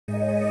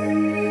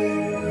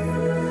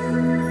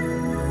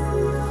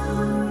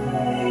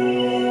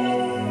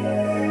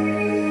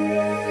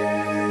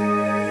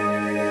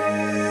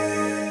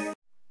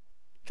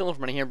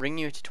morning here, bringing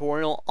you a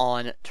tutorial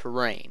on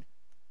terrain.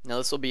 Now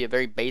this will be a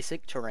very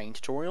basic terrain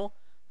tutorial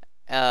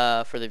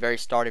for the very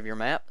start of your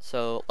map.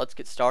 So let's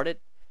get started.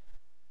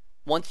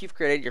 Once you've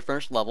created your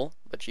first level,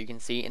 which you can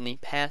see in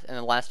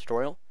the last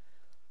tutorial,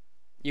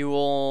 you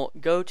will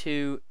go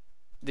to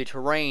the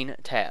terrain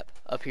tab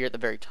up here at the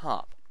very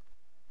top,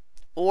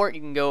 or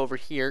you can go over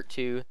here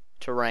to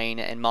terrain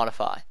and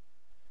modify.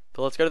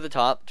 But let's go to the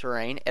top,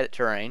 terrain, edit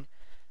terrain,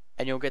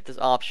 and you'll get this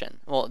option,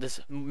 well, this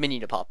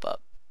menu to pop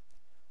up.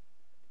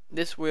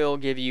 This will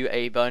give you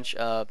a bunch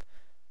of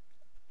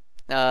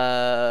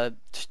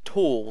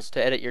tools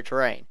to edit your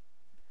terrain.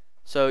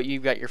 So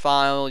you've got your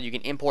file, you can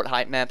import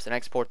height maps and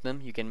export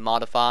them, you can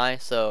modify,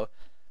 so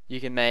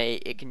you can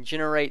it can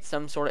generate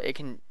some sort of, it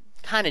can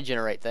kind of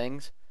generate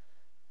things.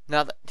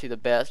 Not to the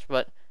best,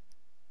 but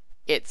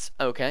it's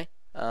okay.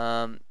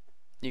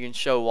 You can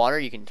show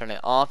water, you can turn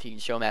it off, you can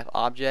show map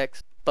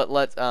objects, but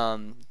let's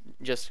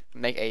just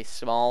make a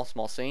small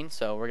scene.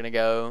 So we're gonna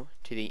go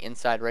to the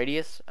inside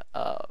radius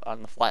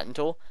on the flatten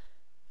tool,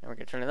 and we're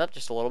gonna turn it up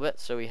just a little bit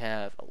so we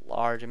have a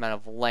large amount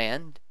of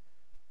land.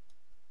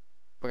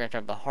 We're gonna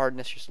turn up the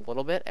hardness just a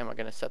little bit, and we're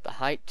gonna set the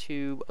height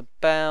to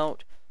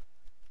about,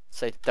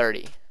 say,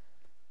 30.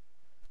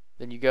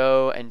 Then you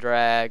go and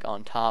drag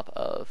on top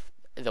of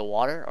the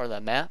water or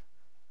the map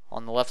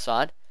on the left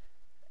side,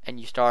 and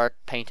you start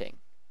painting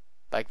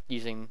by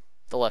using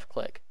the left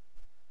click.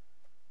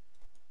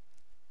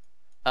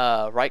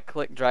 Right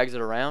click drags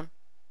it around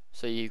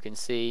so you can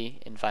see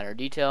in finer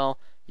detail.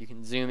 You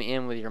can zoom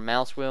in with your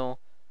mouse wheel.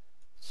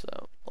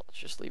 So let's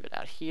just leave it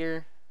out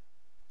here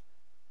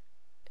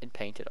and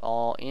paint it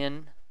all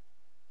in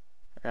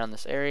around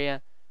this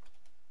area.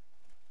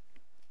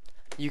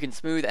 You can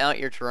smooth out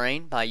your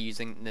terrain by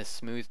using this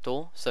smooth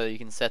tool. So you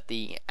can set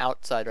the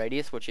outside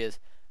radius, which is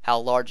how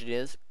large it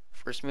is.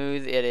 For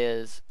smooth, it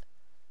is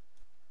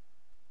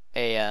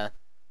a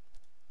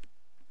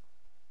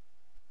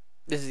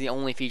this is the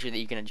only feature that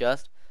you can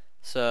adjust.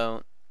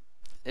 So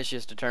this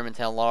just determines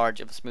how large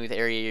of a smooth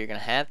area you're going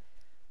to have.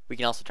 We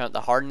can also turn up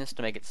the hardness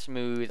to make it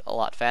smooth a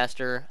lot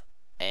faster,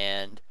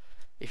 and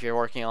if you're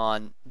working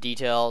on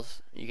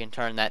details, you can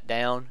turn that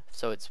down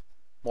so it's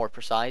more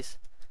precise.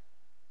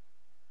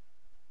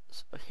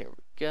 So here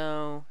we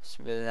go,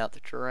 smoothing out the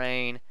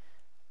terrain,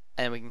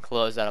 and we can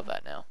close out of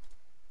that now.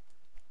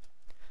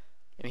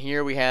 And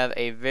here we have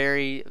a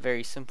very,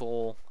 very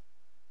simple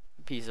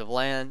piece of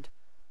land.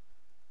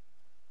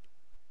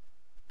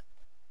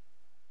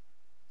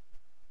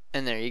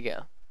 And there you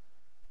go.